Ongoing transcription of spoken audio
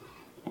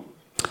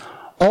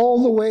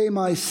All the way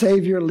my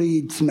Savior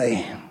leads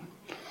me.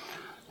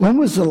 When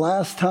was the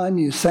last time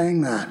you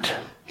sang that?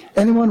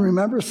 Anyone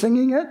remember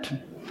singing it?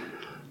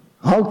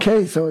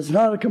 Okay, so it's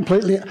not a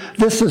completely...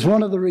 This is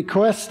one of the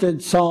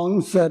requested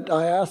songs that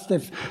I asked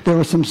if there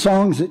were some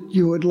songs that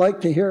you would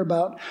like to hear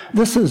about.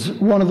 This is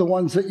one of the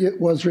ones that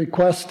was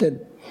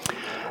requested.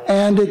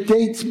 And it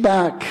dates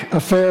back a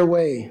fair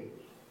way.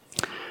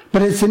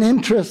 But it's an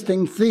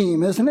interesting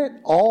theme, isn't it?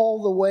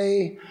 All the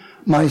way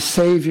my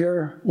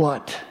Savior,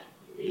 what?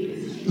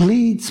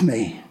 Leads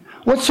me.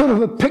 What sort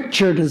of a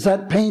picture does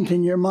that paint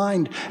in your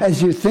mind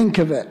as you think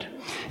of it?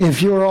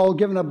 If you were all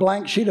given a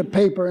blank sheet of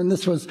paper and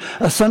this was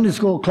a Sunday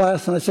school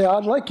class and I say,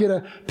 I'd like you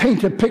to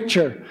paint a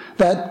picture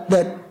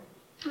that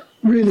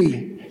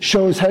really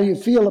shows how you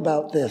feel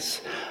about this.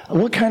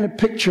 What kind of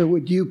picture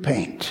would you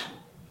paint?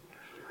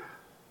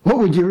 What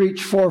would you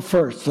reach for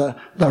first? The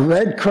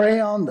red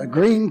crayon, the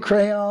green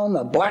crayon,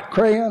 the black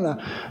crayon?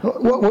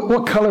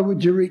 What color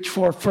would you reach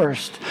for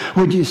first?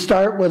 Would you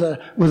start with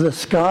a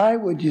sky?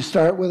 Would you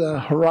start with a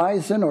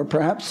horizon or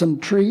perhaps some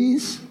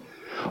trees?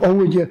 Or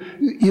would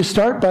you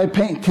start by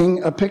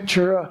painting a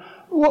picture?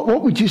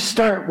 What would you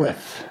start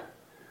with?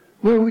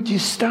 Where would you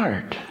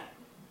start?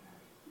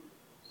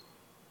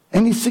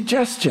 Any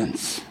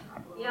suggestions?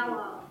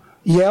 Yellow.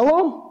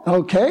 Yellow?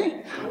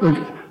 Okay.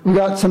 We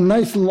got some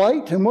nice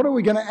light. And what are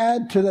we going to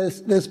add to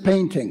this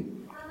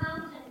painting? A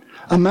mountain.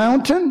 A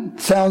mountain?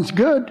 Sounds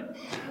good.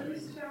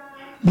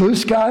 Blue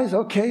skies?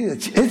 Okay.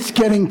 It's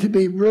getting to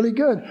be really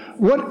good.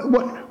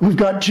 What? We've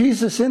got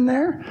Jesus in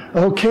there?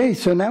 Okay.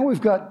 So now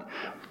we've got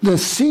the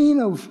scene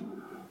of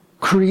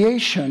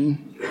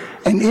creation.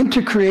 And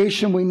into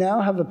creation, we now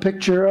have a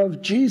picture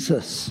of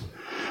Jesus.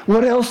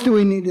 What else do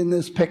we need in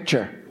this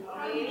picture?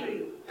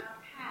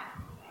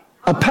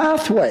 A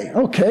pathway.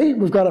 Okay,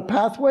 we've got a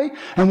pathway.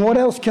 And what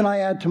else can I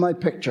add to my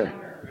picture?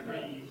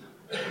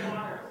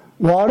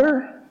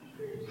 Water?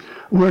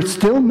 We're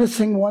still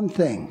missing one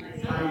thing.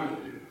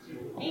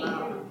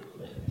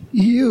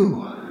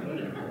 You.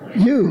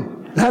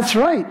 That's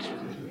right.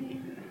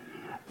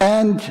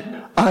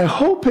 And I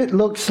hope it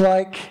looks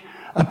like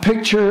a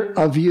picture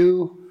of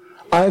you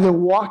either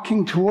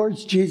walking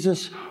towards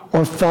Jesus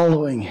or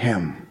following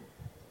him.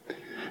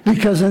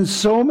 Because in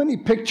so many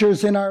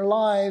pictures in our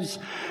lives,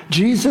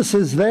 Jesus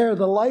is there,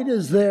 the light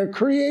is there,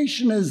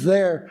 creation is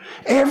there,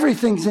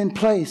 everything's in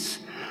place,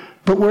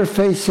 but we're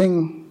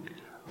facing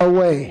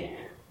away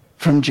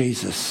from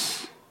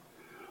Jesus,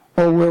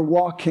 or we're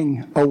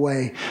walking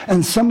away.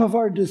 And some of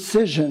our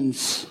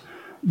decisions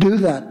do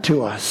that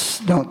to us,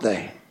 don't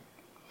they?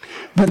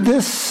 But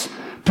this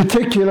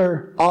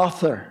particular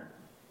author,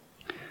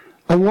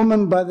 a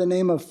woman by the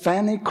name of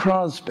Fanny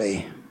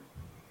Crosby,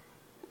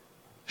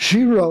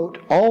 she wrote,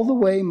 All the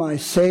Way My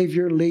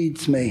Savior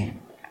Leads Me.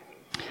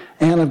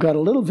 And I've got a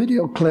little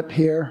video clip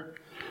here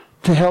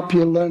to help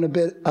you learn a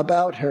bit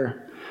about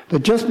her.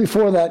 But just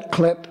before that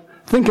clip,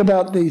 think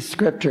about these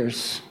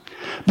scriptures.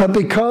 But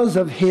because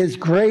of his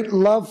great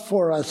love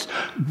for us,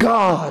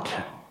 God,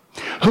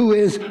 who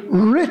is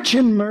rich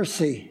in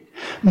mercy,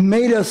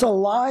 made us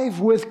alive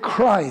with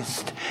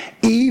Christ,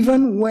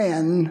 even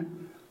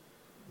when?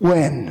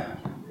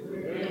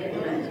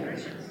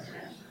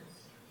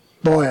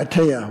 Boy, I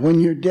tell you, when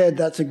you're dead,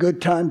 that's a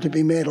good time to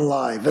be made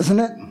alive,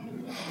 isn't it?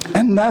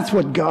 And that's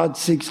what God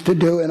seeks to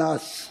do in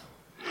us.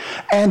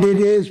 And it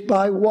is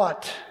by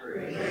what?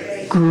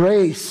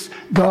 Grace,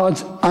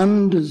 God's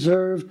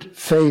undeserved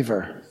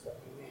favor,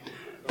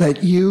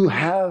 that you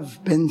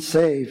have been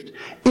saved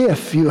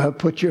if you have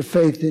put your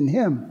faith in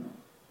him.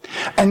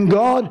 And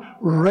God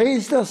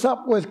raised us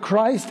up with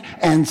Christ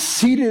and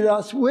seated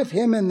us with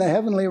him in the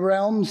heavenly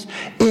realms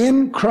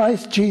in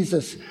Christ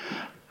Jesus.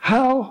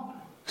 How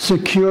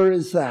secure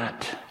is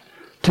that?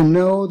 To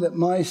know that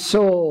my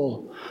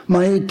soul,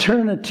 my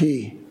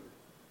eternity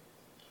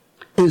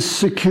is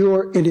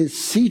secure. It is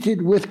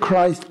seated with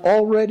Christ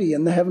already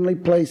in the heavenly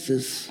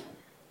places.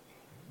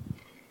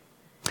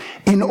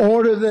 In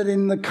order that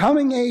in the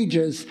coming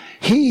ages,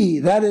 he,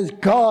 that is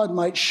God,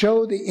 might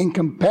show the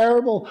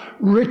incomparable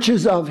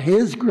riches of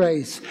his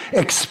grace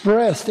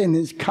expressed in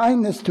his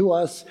kindness to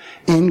us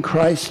in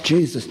Christ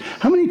Jesus.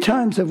 How many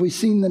times have we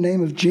seen the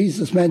name of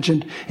Jesus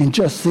mentioned in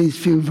just these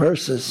few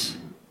verses?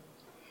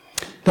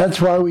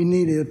 That's why we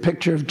needed a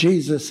picture of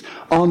Jesus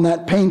on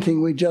that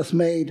painting we just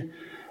made.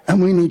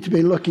 And we need to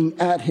be looking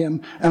at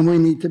him and we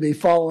need to be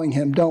following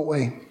him, don't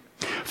we?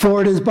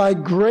 For it is by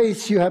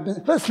grace you have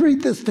been... Let's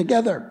read this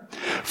together.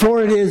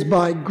 For it is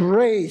by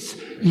grace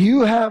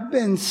you have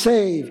been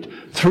saved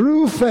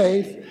through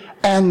faith,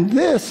 and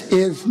this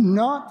is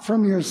not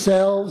from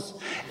yourselves.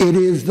 It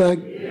is the...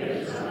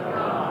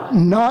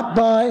 Not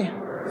by...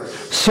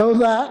 So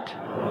that...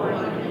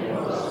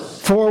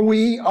 For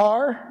we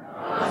are...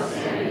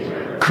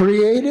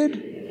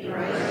 Created...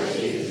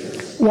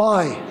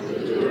 Why?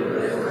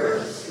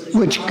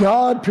 Which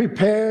God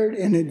prepared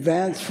in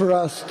advance for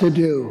us to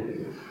do,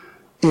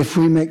 if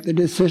we make the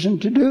decision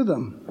to do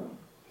them.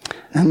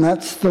 And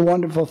that's the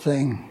wonderful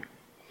thing.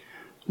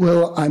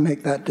 Will I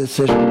make that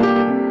decision?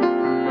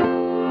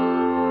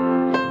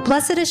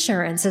 Blessed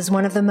Assurance is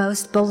one of the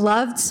most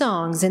beloved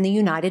songs in the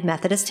United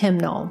Methodist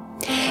Hymnal,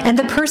 and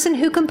the person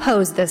who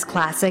composed this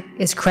classic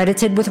is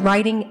credited with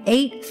writing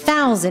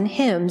 8,000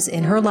 hymns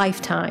in her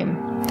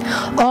lifetime.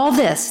 All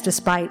this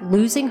despite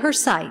losing her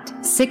sight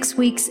 6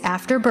 weeks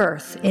after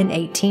birth in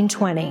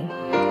 1820.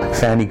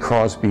 Fanny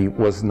Crosby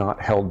was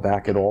not held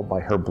back at all by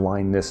her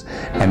blindness,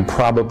 and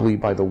probably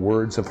by the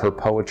words of her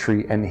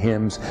poetry and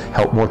hymns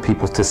helped more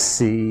people to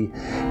see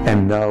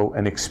and know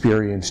and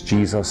experience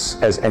Jesus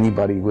as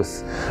anybody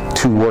with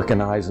 2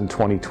 working eyes and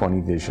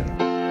 20/20 vision.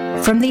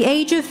 From the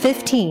age of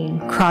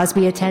 15,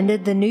 Crosby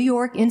attended the New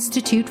York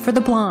Institute for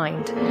the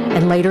Blind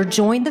and later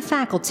joined the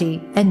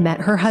faculty and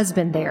met her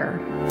husband there.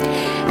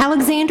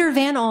 Alexander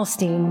Van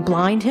Alstyne,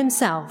 blind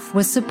himself,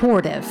 was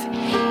supportive.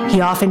 He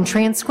often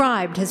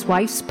transcribed his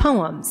wife's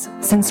poems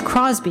since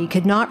Crosby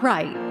could not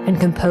write and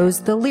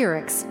composed the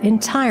lyrics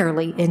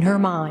entirely in her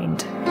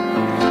mind.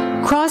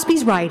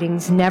 Crosby's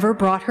writings never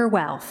brought her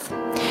wealth.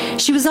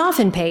 She was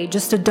often paid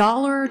just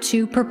 $1 or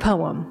 $2 per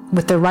poem,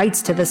 with the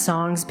rights to the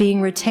songs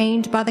being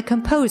retained by the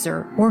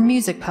composer or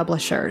music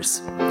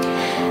publishers.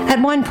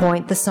 At one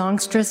point, the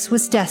songstress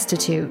was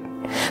destitute,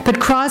 but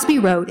Crosby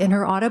wrote in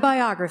her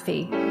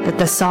autobiography that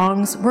the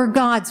songs were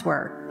God's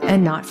work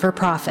and not for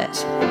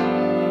profit.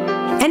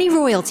 Any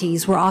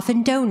royalties were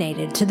often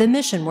donated to the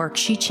mission work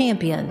she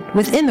championed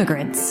with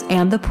immigrants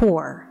and the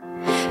poor.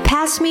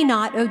 Pass Me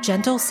Not, O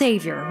Gentle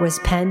Savior was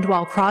penned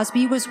while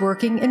Crosby was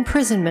working in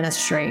prison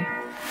ministry.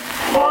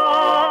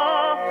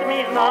 Pass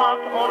me not,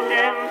 O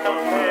gentle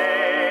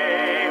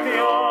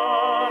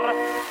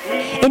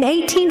Savior. In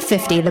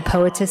 1850, the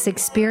poetess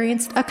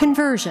experienced a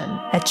conversion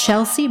at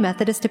Chelsea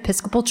Methodist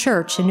Episcopal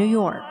Church in New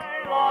York.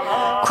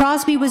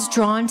 Crosby was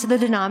drawn to the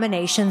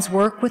denomination's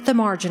work with the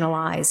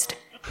marginalized.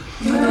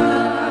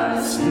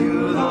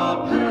 Rescue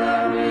the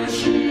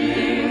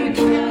perishing,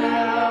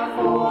 care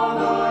for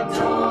the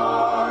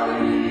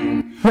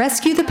dying.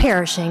 Rescue the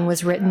Perishing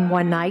was written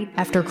one night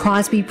after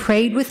Crosby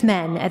prayed with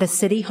men at a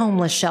city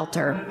homeless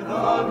shelter.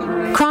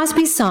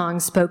 Crosby's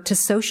songs spoke to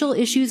social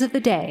issues of the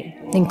day,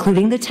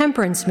 including the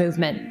temperance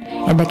movement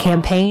and the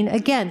campaign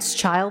against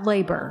child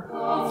labor.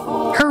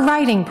 Her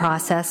writing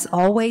process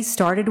always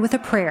started with a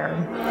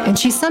prayer, and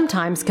she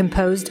sometimes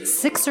composed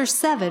 6 or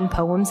 7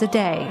 poems a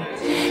day,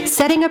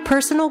 setting a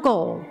personal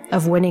goal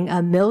of winning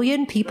 1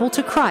 million people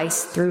to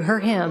Christ through her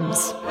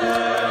hymns.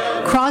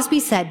 Crosby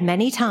said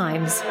many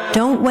times,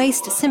 "Don't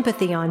waste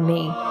sympathy on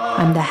me.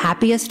 I'm the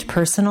happiest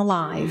person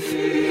alive."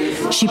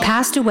 She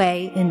passed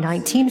away in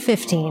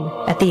 1915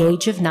 at the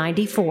age of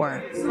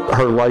 94.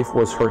 Her life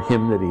was her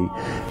hymnody.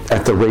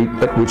 At the rate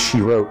at which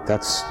she wrote,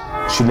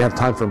 she didn't have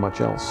time for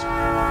much else.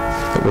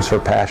 It was her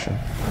passion.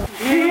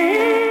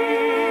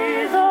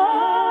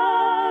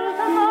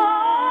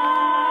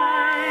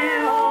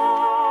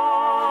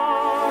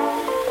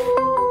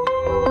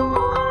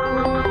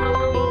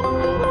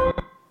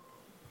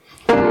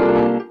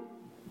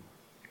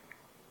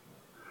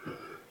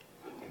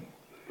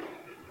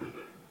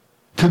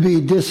 To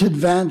be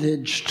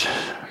disadvantaged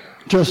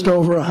just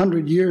over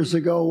 100 years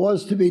ago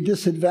was to be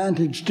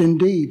disadvantaged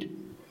indeed.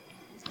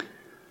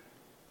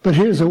 But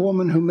here's a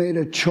woman who made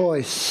a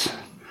choice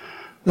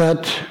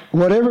that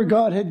whatever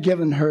God had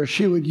given her,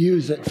 she would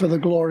use it for the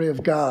glory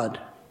of God.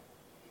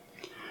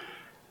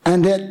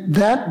 And at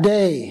that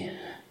day,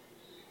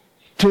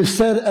 to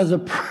set as a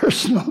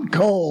personal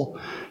goal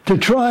to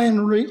try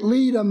and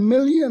lead 1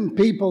 million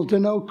people to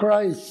know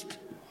Christ,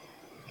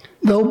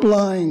 though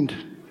blind,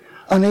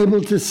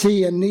 unable to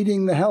see, and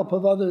needing the help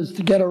of others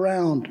to get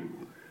around.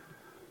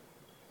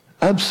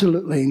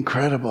 Absolutely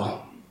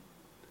incredible.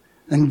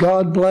 And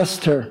God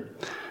blessed her,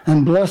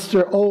 and blessed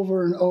her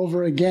over and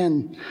over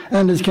again,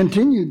 and has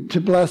continued to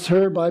bless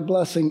her by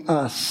blessing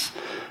us,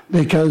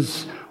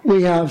 because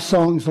we have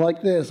songs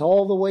like this,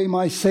 "All the way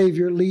my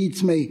Savior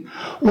leads me."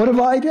 What have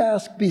I to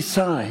ask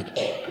beside?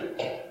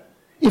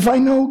 If I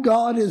know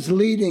God is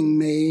leading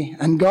me,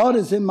 and God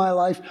is in my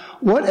life,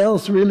 what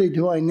else really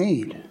do I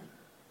need?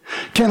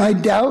 Can I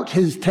doubt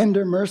his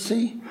tender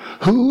mercy,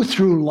 who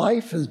through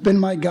life has been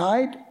my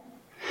guide?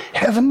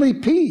 Heavenly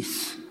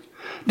peace,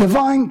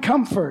 divine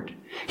comfort,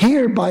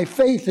 here by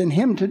faith in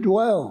him to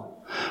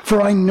dwell.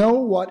 For I know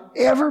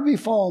whatever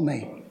befall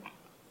me,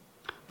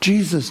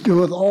 Jesus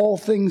doeth all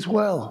things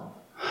well.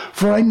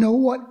 For I know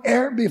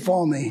whate'er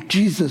befall me,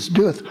 Jesus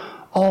doeth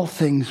all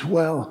things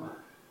well.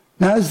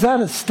 Now, is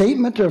that a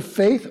statement of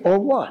faith or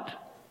what?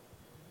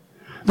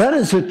 That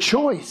is a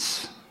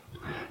choice.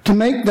 To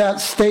make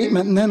that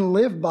statement and then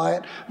live by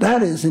it,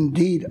 that is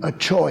indeed a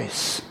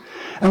choice.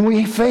 And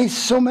we face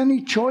so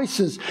many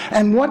choices.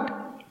 And what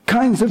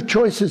kinds of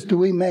choices do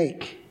we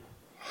make?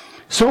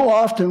 So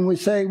often we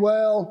say,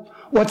 well,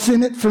 what's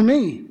in it for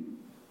me?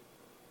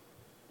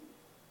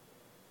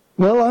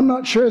 Well, I'm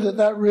not sure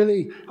that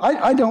really,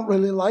 I don't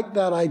really like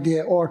that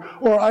idea, or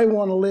I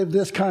want to live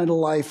this kind of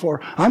life,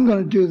 or I'm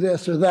going to do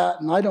this or that,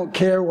 and I don't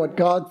care what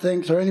God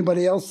thinks or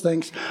anybody else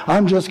thinks.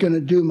 I'm just going to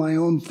do my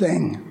own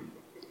thing.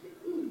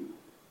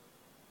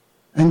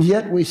 And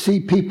yet we see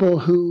people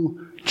who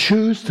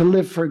choose to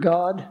live for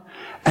God,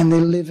 and they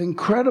live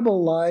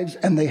incredible lives,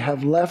 and they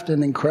have left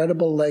an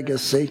incredible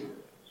legacy.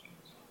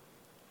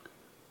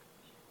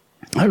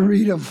 I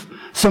read of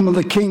some of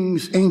the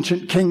kings,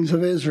 ancient kings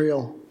of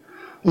Israel.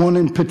 One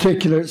in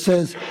particular, it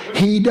says,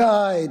 he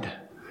died.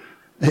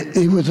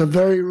 He was a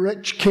very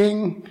rich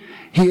king.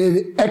 He had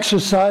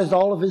exercised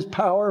all of his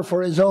power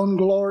for his own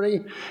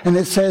glory. And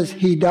it says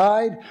he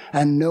died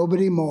and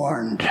nobody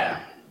mourned.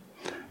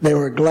 They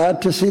were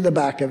glad to see the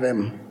back of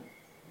him.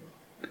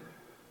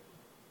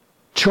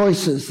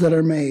 Choices that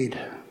are made.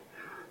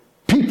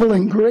 People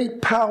in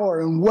great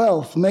power and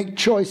wealth make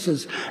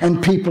choices,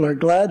 and people are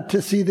glad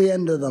to see the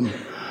end of them.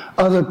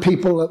 Other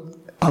people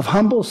of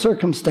humble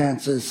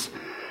circumstances,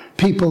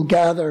 people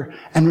gather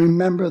and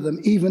remember them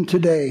even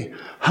today,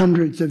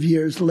 hundreds of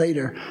years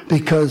later,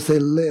 because they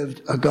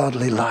lived a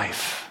godly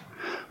life.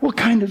 What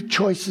kind of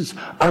choices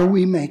are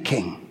we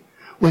making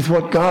with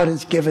what God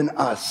has given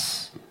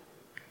us?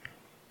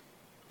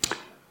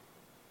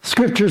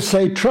 Scriptures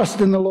say,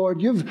 trust in the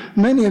Lord.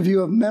 Many of you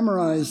have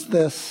memorized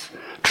this.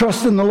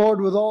 Trust in the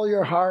Lord with all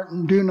your heart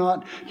and do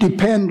not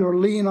depend or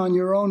lean on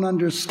your own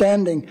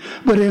understanding.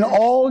 But in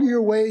all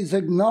your ways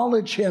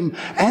acknowledge him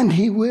and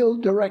he will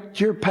direct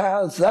your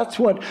paths. That's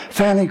what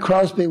Fanny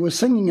Crosby was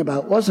singing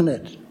about, wasn't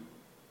it?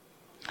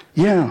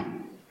 Yeah.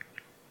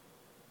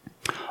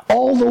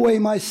 All the way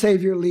my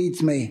Savior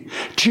leads me.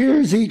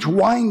 Cheers each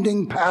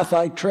winding path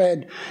I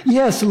tread.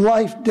 Yes,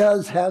 life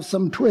does have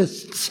some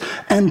twists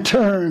and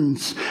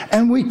turns,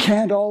 and we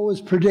can't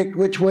always predict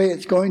which way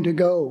it's going to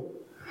go.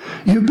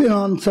 You've been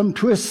on some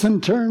twists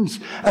and turns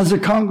as a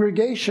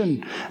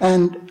congregation,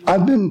 and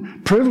I've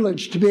been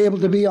privileged to be able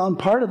to be on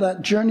part of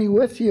that journey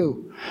with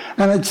you.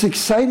 And it's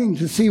exciting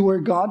to see where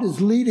God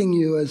is leading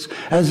you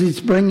as he's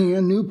bringing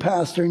a new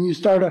pastor and you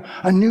start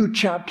a new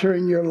chapter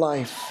in your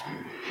life.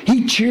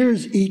 He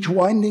cheers each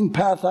winding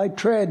path I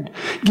tread,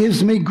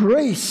 gives me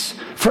grace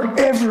for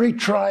every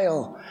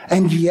trial.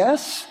 And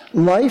yes,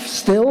 life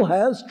still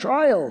has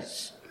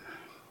trials.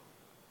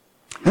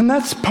 And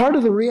that's part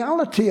of the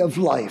reality of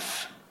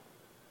life.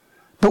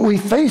 But we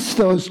face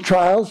those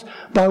trials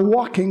by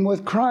walking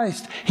with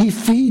Christ. He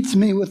feeds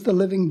me with the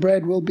living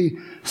bread. We'll be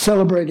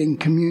celebrating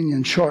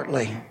communion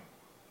shortly.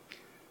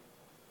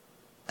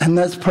 And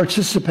that's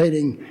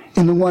participating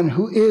in the one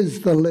who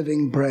is the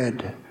living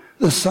bread,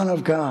 the Son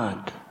of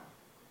God.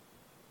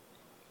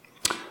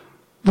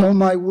 Though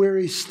my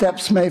weary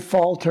steps may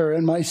falter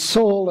and my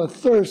soul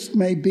athirst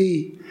may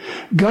be,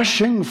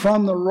 gushing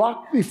from the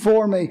rock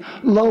before me,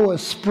 lo, a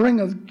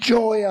spring of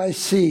joy I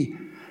see.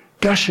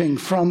 Gushing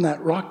from that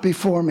rock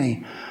before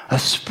me, a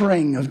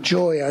spring of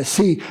joy I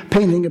see,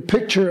 painting a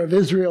picture of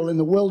Israel in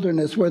the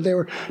wilderness where they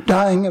were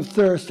dying of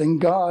thirst and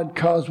God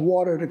caused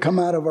water to come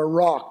out of a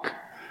rock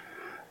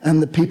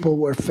and the people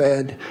were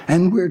fed.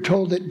 And we're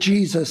told that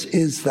Jesus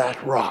is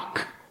that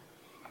rock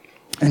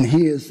and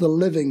he is the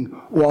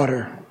living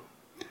water.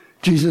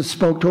 Jesus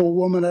spoke to a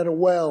woman at a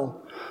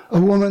well, a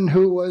woman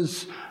who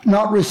was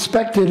not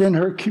respected in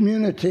her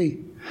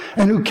community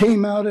and who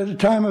came out at a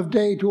time of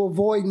day to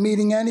avoid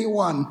meeting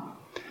anyone.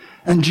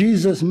 And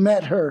Jesus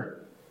met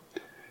her.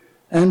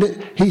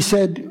 And he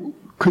said,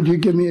 could you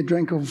give me a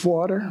drink of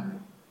water?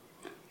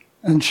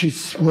 And she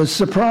was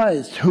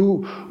surprised.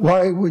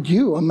 Why would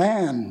you, a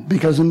man?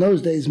 Because in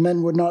those days,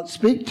 men would not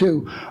speak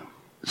to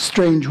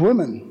strange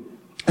women.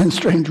 And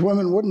strange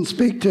women wouldn't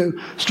speak to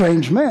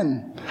strange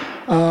men.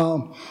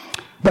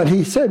 But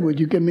he said, would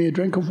you give me a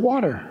drink of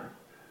water?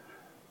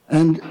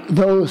 And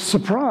though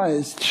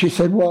surprised, she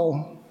said,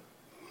 well,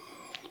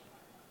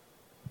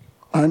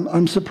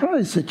 I'm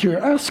surprised that you're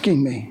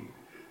asking me.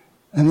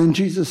 And then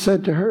Jesus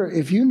said to her,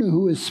 if you knew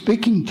who is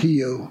speaking to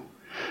you,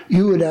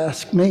 you would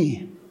ask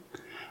me,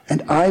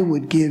 and I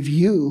would give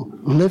you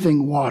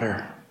living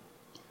water.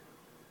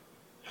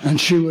 And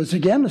she was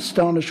again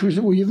astonished. She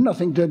said, well, you have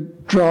nothing to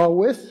draw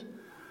with.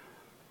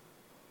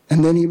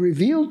 And then he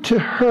revealed to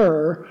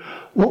her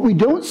what we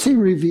don't see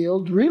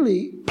revealed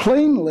really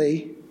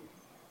plainly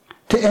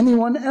to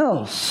anyone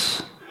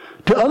else.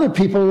 To other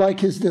people like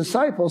his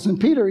disciples. And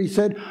Peter, he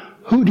said,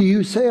 who do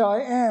you say I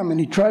am? And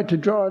he tried to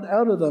draw it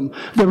out of them.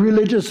 The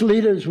religious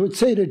leaders would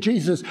say to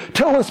Jesus,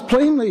 tell us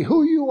plainly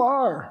who you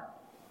are.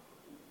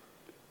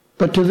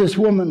 But to this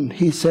woman,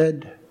 he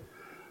said,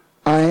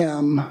 I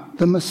am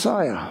the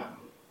Messiah.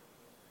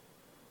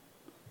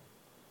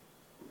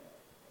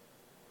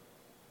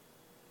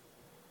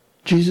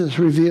 Jesus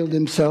revealed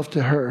himself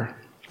to her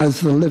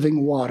as the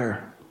living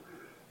water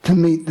to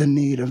meet the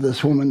need of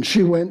this woman.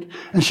 She went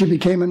and she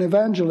became an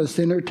evangelist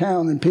in her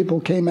town, and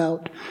people came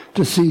out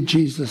to see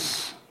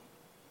Jesus.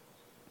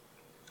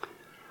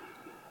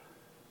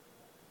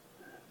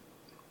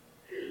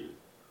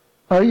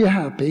 Are you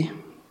happy?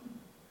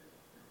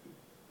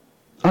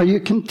 Are you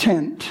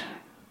content?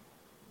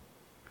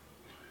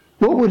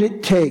 What would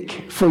it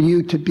take for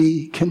you to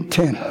be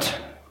content?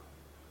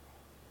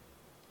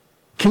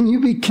 Can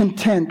you be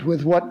content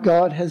with what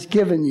God has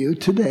given you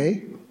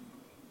today?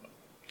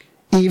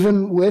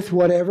 Even with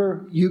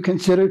whatever you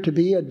consider to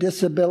be a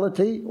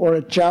disability or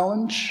a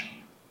challenge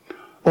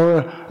or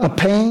a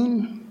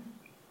pain?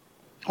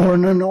 or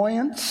an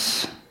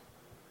annoyance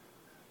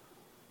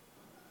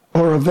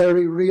or a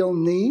very real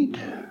need.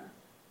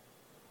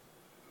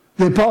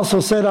 The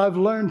apostle said, I've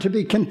learned to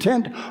be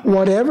content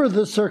whatever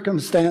the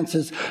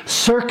circumstances.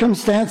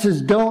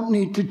 Circumstances don't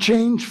need to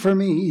change for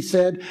me, he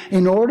said,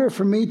 in order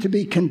for me to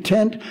be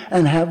content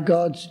and have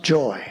God's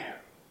joy.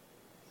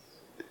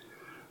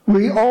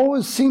 We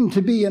always seem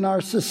to be in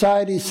our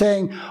society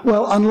saying,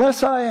 well,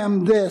 unless I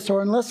am this,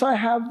 or unless I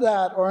have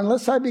that, or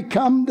unless I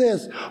become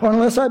this, or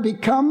unless I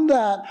become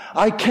that,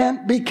 I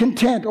can't be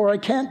content, or I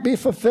can't be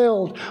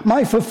fulfilled.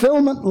 My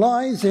fulfillment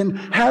lies in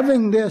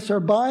having this, or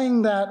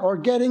buying that, or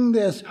getting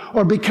this,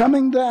 or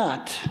becoming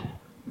that.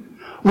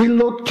 We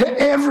look to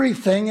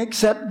everything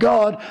except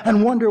God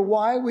and wonder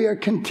why we are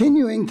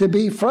continuing to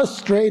be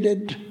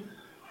frustrated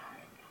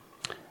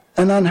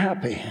and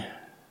unhappy.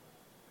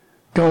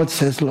 God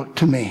says, look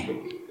to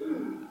me.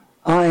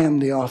 I am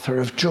the author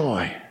of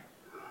joy.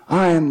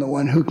 I am the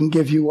one who can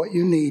give you what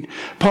you need.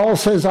 Paul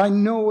says, I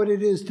know what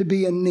it is to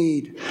be in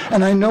need,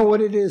 and I know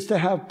what it is to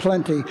have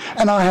plenty,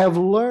 and I have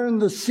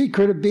learned the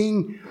secret of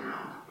being...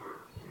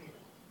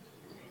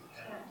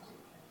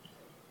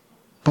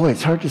 Boy,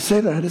 it's hard to say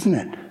that, isn't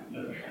it?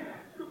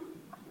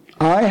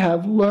 I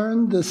have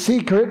learned the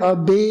secret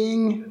of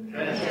being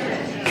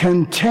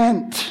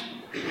content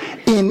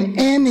in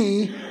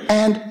any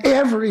and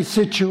every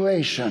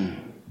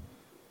situation.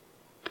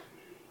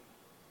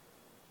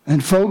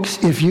 And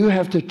folks, if you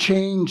have to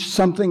change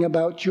something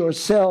about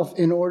yourself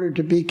in order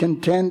to be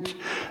content,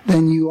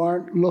 then you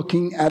aren't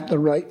looking at the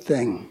right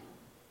thing.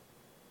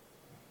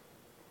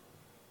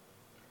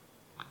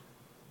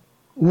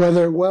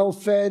 Whether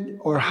well-fed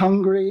or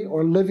hungry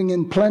or living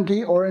in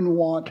plenty or in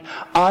want,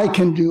 I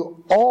can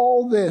do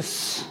all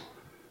this,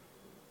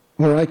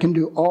 or I can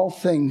do all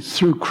things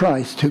through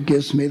Christ who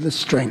gives me the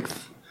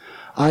strength.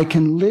 I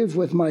can live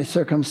with my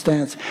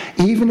circumstance,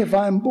 even if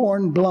I'm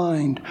born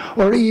blind,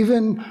 or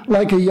even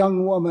like a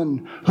young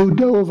woman who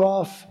dove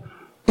off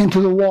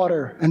into the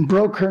water and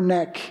broke her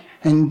neck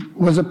and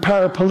was a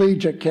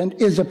paraplegic and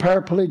is a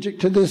paraplegic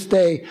to this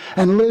day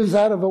and lives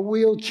out of a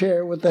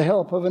wheelchair with the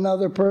help of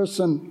another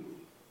person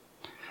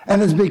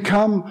and has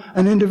become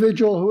an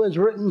individual who has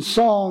written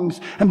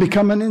songs and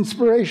become an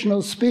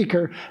inspirational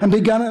speaker and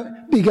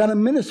begun a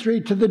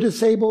ministry to the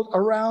disabled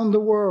around the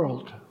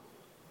world.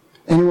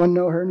 Anyone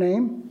know her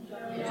name?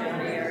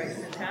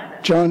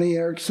 Joni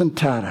Eareckson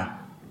Tada.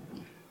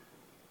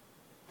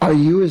 Are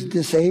you as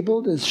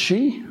disabled as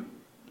she?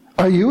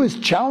 Are you as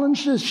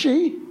challenged as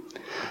she?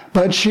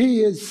 But she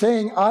is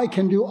saying, I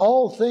can do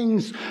all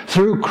things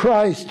through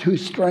Christ who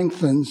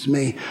strengthens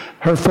me.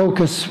 Her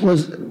focus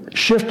was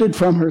shifted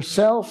from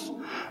herself,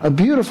 a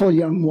beautiful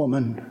young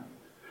woman,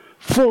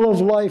 full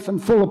of life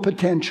and full of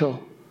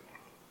potential.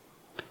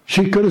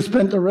 She could have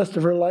spent the rest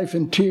of her life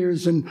in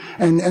tears and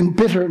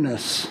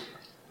bitterness.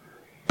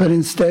 But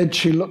instead,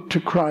 she looked to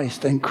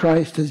Christ, and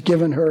Christ has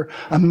given her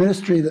a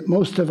ministry that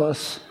most of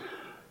us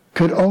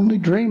could only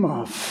dream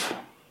of.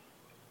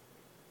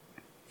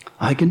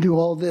 I can do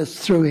all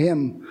this through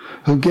him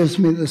who gives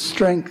me the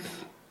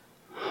strength.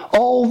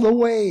 All the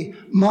way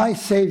my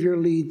Savior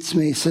leads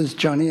me, says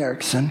Joni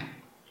Eareckson.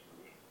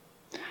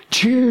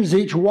 Cheers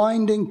each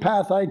winding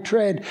path I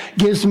tread,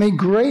 gives me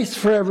grace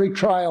for every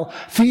trial,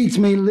 feeds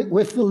me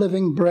with the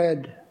living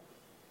bread.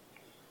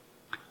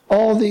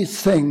 All these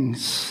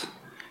things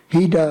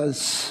he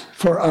does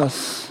for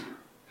us.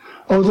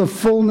 Oh, the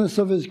fullness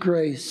of his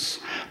grace.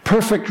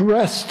 Perfect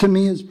rest to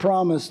me is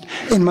promised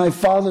in my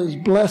Father's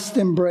blessed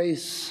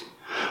embrace,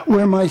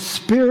 where my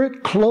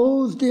spirit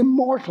clothed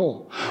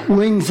immortal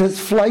wings its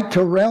flight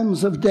to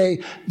realms of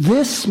day.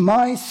 This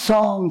my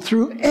song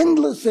through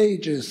endless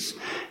ages,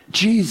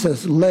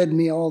 Jesus led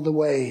me all the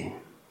way.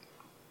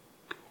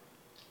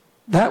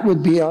 That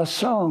would be our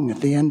song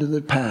at the end of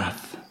the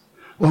path,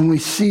 when we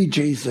see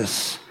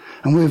Jesus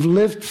and we've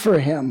lived for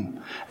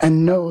him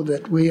and know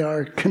that we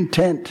are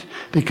content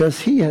because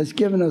he has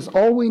given us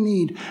all we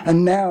need,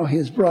 and now he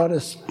has brought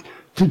us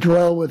to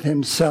dwell with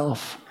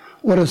himself.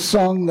 What a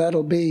song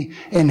that'll be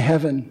in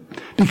heaven,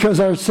 because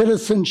our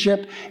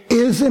citizenship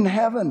is in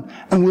heaven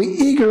and we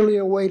eagerly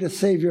await a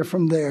Savior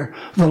from there,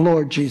 the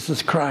Lord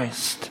Jesus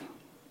Christ,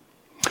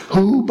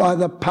 who by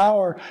the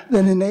power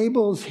that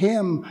enables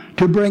him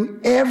to bring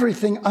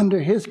everything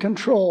under his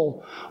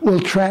control will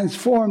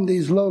transform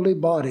these lowly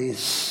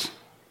bodies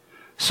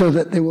so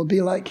that they will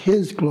be like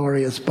his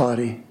glorious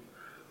body.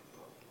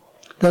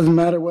 Doesn't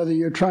matter whether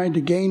you're trying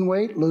to gain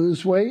weight,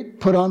 lose weight,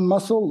 put on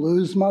muscle,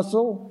 lose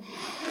muscle,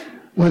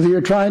 whether you're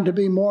trying to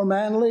be more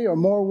manly or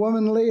more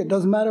womanly, it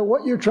doesn't matter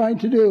what you're trying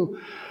to do.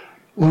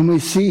 When we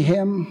see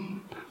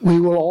him,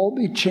 we will all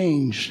be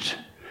changed,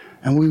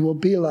 and we will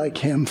be like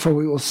him, for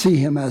we will see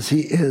him as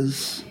he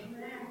is.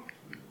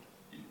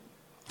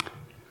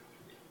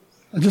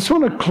 I just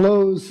want to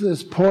close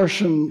this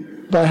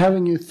portion by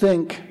having you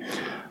think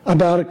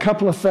about a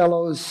couple of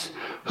fellows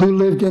who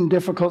lived in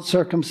difficult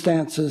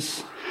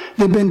circumstances.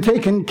 They've been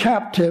taken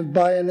captive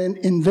by an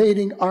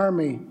invading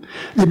army.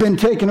 They've been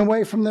taken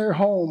away from their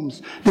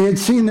homes. They had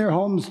seen their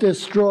homes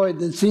destroyed.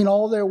 They'd seen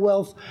all their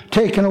wealth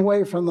taken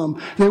away from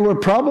them. They were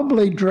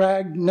probably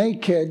dragged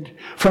naked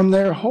from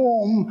their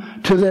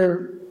home to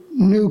their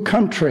new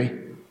country.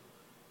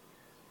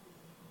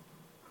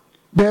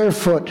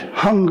 Barefoot,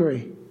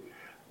 hungry,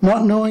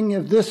 not knowing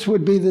if this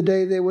would be the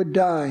day they would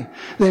die.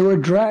 They were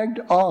dragged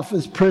off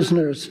as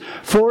prisoners,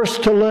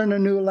 forced to learn a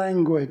new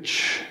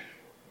language,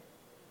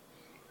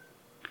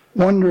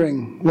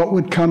 wondering what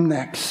would come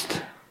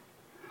next,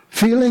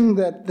 feeling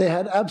that they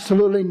had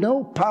absolutely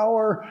no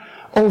power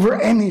over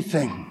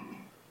anything.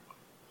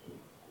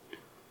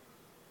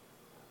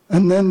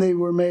 And then they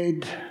were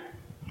made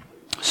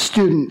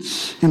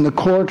students in the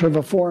court of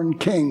a foreign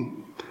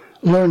king,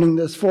 learning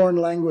this foreign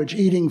language,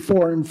 eating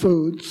foreign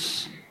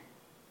foods.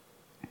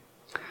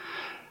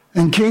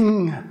 And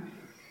King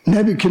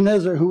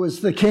Nebuchadnezzar, who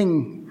was the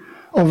king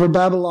over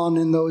Babylon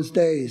in those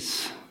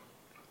days,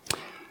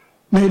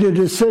 made a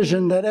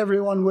decision that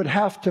everyone would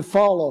have to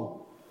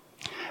follow.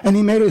 And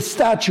he made a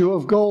statue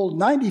of gold,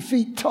 90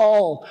 feet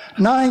tall,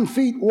 9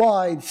 feet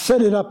wide,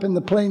 set it up in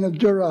the plain of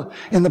Dura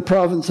in the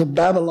province of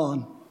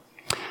Babylon.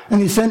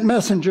 And he sent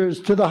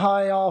messengers to the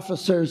high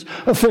officers,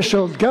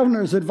 officials,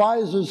 governors,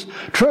 advisors,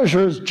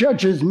 treasurers,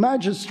 judges,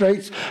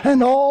 magistrates,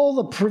 and all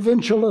the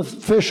provincial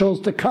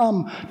officials to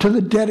come to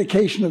the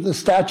dedication of the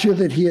statue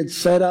that he had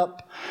set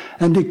up,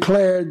 and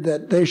declared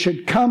that they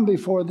should come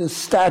before this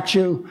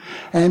statue.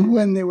 And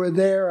when they were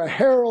there, a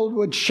herald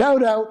would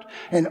shout out,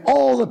 and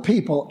all the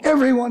people,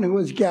 everyone who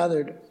was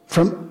gathered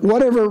from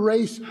whatever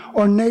race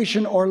or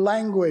nation or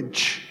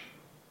language,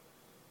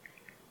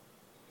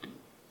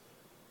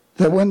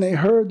 that when they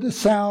heard the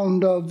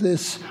sound of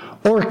this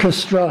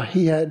orchestra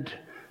he had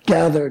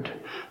gathered,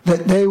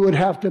 that they would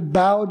have to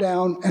bow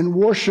down and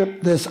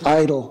worship this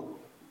idol.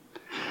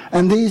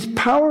 And these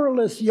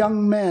powerless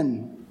young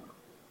men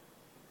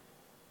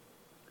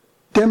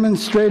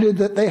demonstrated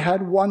that they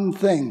had one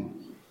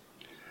thing: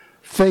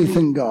 faith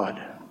in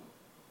God.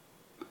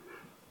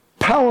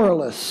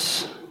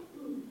 Powerless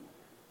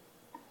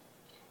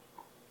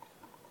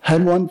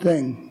had one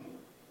thing: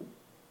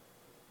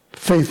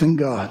 faith in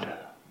God.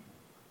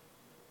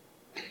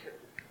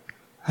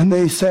 And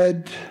they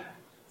said,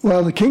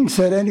 well, the king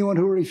said, anyone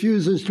who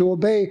refuses to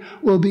obey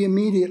will be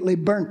immediately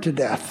burnt to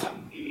death.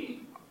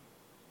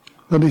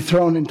 They'll be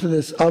thrown into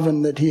this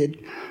oven that he had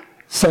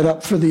set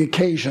up for the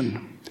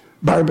occasion.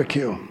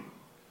 Barbecue.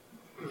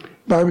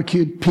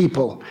 Barbecued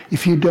people,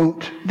 if you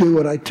don't do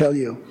what I tell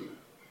you.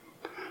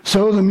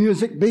 So the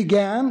music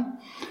began,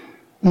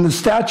 and the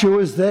statue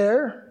was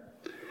there,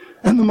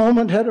 and the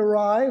moment had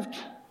arrived.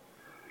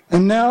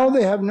 And now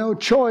they have no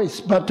choice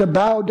but to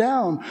bow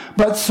down.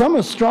 But some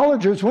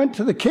astrologers went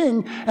to the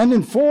king and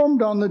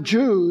informed on the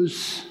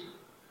Jews.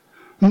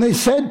 And they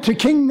said to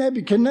King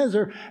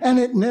Nebuchadnezzar, and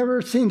it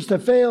never seems to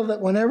fail that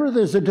whenever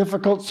there's a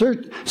difficult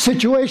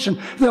situation,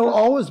 there'll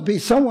always be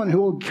someone who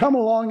will come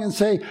along and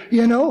say,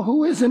 you know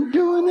who isn't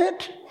doing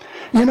it?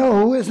 You know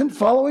who isn't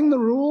following the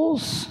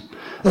rules?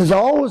 There's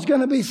always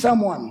going to be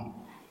someone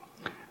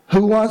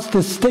who wants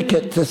to stick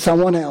it to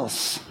someone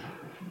else,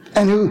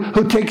 and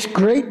who takes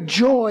great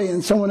joy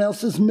in someone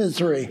else's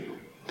misery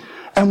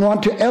and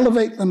want to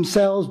elevate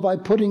themselves by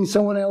putting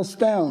someone else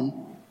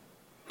down.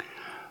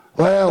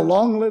 Well,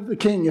 long live the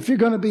king. If you're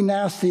going to be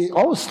nasty,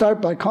 always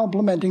start by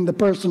complimenting the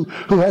person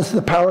who has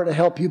the power to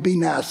help you be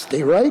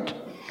nasty, right?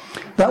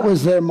 That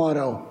was their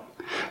motto.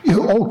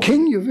 O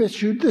king, you've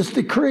issued this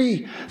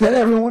decree that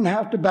everyone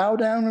have to bow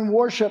down and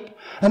worship.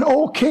 And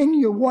O king,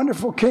 you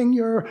wonderful king,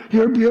 you're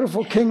a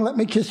beautiful king, let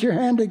me kiss your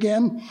hand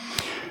again.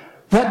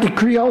 That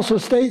decree also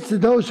states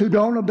that those who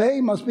don't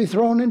obey must be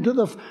thrown into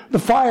the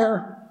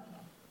fire.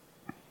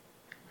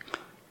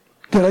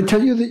 Did I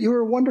tell you that you were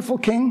a wonderful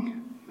king?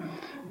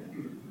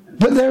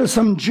 But there are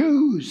some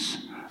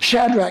Jews,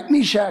 Shadrach,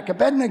 Meshach,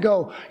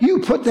 Abednego. You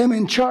put them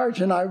in charge,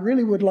 and I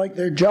really would like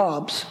their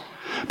jobs.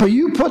 But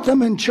you put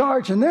them in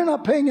charge, and they're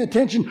not paying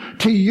attention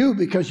to you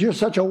because you're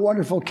such a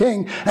wonderful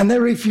king. And they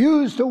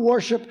refuse to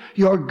worship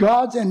your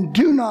gods and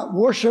do not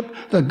worship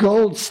the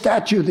gold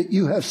statue that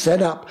you have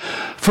set up.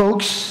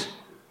 Folks,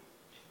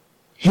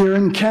 here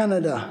in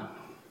Canada,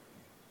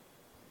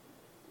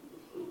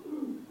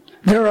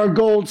 there are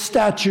gold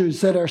statues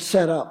that are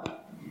set up.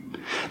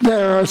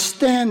 There are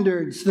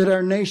standards that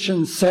our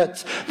nation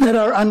sets that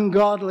are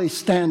ungodly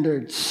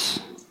standards.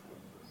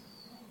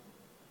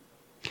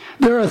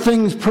 There are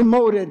things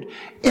promoted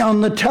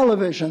on the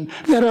television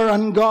that are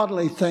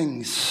ungodly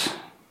things.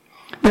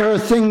 There are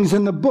things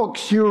in the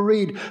books you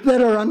read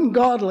that are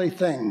ungodly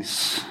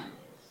things.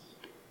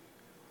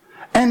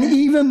 And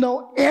even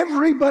though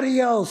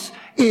everybody else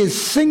is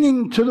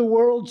singing to the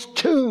world's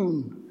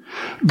tune,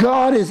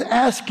 God is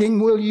asking,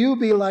 will you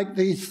be like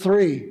these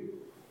three?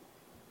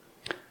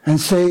 And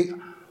say,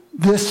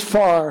 this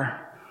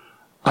far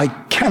I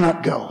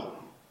cannot go.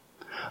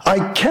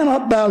 I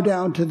cannot bow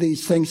down to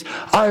these things.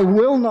 I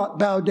will not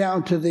bow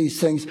down to these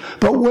things.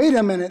 But wait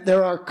a minute,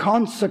 there are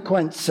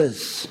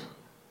consequences.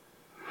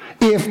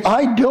 If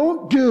I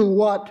don't do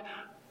what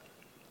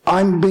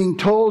I'm being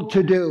told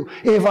to do,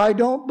 if I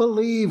don't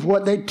believe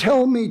what they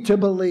tell me to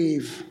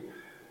believe,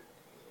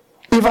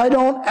 if I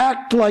don't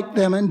act like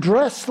them and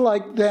dress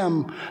like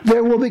them,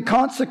 there will be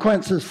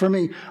consequences for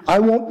me. I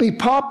won't be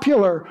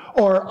popular,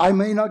 or I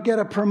may not get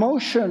a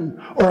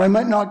promotion, or I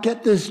might not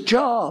get this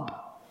job.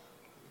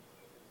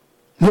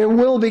 There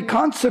will be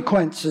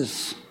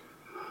consequences.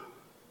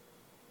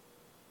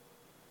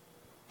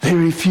 They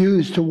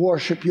refuse to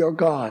worship your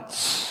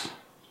gods.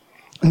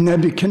 And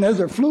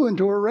Nebuchadnezzar flew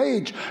into a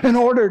rage and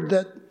ordered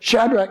that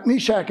Shadrach,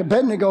 Meshach, and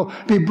Abednego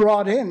be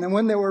brought in. And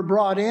when they were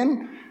brought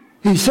in,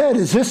 he said,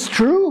 "Is this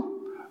true?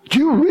 Do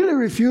you really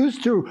refuse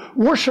to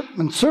worship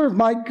and serve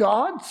my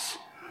gods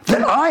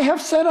that I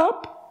have set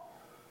up?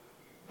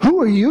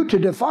 Who are you to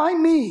defy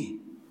me?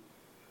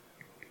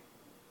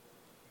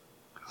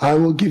 I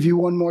will give you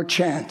one more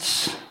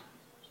chance.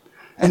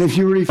 And if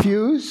you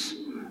refuse,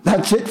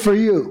 that's it for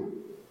you.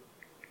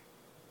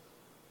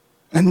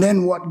 And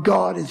then what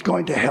God is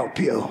going to help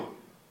you?"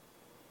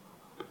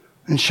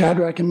 And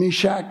Shadrach and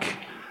Meshach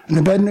and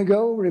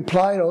Abednego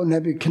replied, "O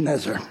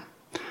Nebuchadnezzar,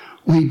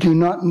 we do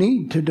not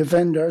need to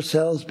defend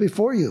ourselves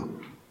before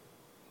you.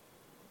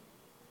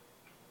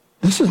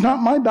 This is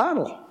not my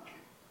battle.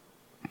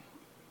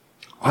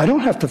 I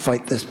don't have to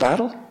fight this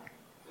battle.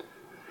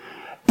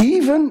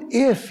 Even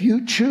if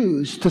you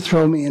choose to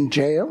throw me in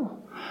jail,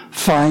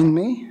 fine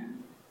me,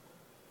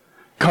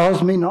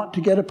 cause me not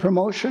to get a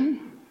promotion,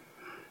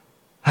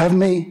 have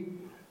me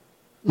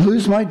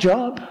lose my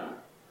job."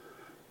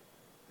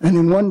 And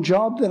in one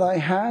job that I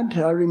had,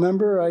 I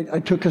remember I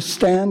took a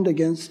stand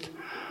against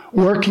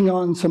working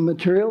on some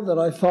material that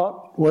I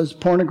thought was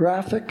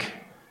pornographic.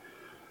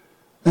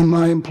 And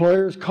my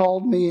employers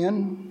called me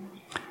in,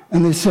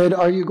 and they said,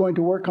 "Are you going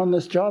to work on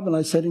this job?" And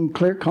I said, in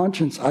clear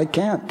conscience, "I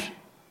can't."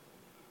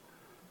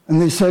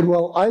 And they said,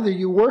 "Well, either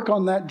you work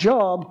on that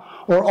job,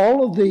 or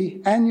all of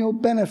the annual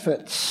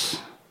benefits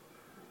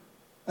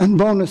and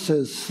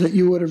bonuses that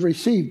you would have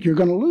received, you're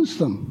going to lose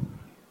them."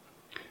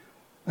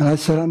 And I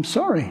said, "I'm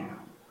sorry,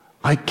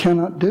 I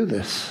cannot do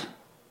this."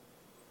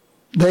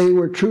 They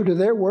were true to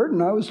their word,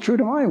 and I was true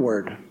to my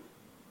word.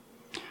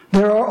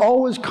 There are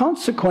always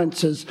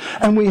consequences,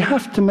 and we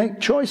have to make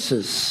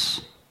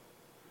choices.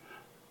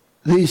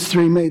 These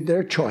three made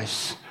their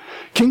choice.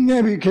 King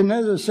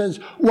Nebuchadnezzar says,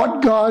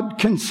 "What God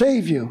can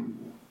save you?"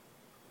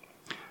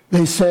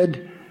 They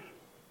said,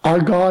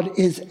 "Our God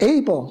is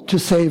able to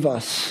save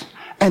us,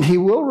 and he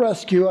will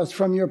rescue us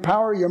from your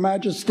power, your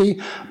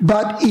majesty.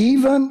 But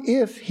even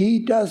if he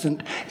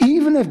doesn't,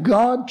 even if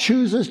God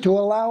chooses to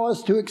allow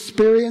us to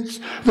experience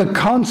the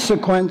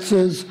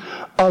consequences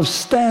of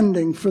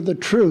standing for the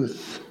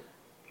truth,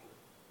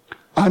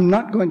 I'm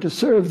not going to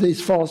serve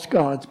these false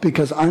gods,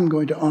 because I'm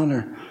going to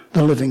honor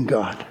the living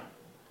God."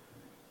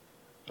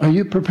 Are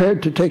you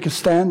prepared to take a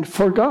stand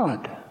for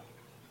God?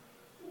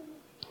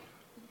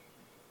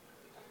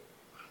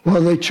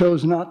 Well, they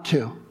chose not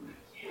to.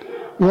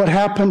 What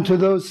happened to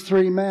those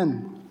three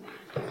men?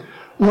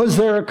 Was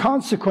there a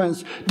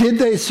consequence? Did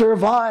they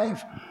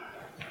survive?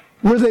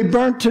 Were they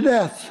burnt to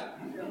death?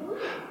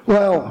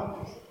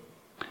 Well,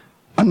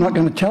 I'm not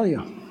going to tell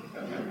you.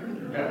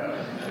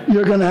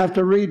 You're going to have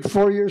to read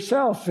for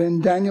yourself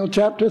in Daniel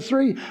chapter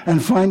 3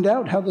 and find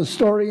out how the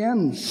story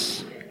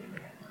ends.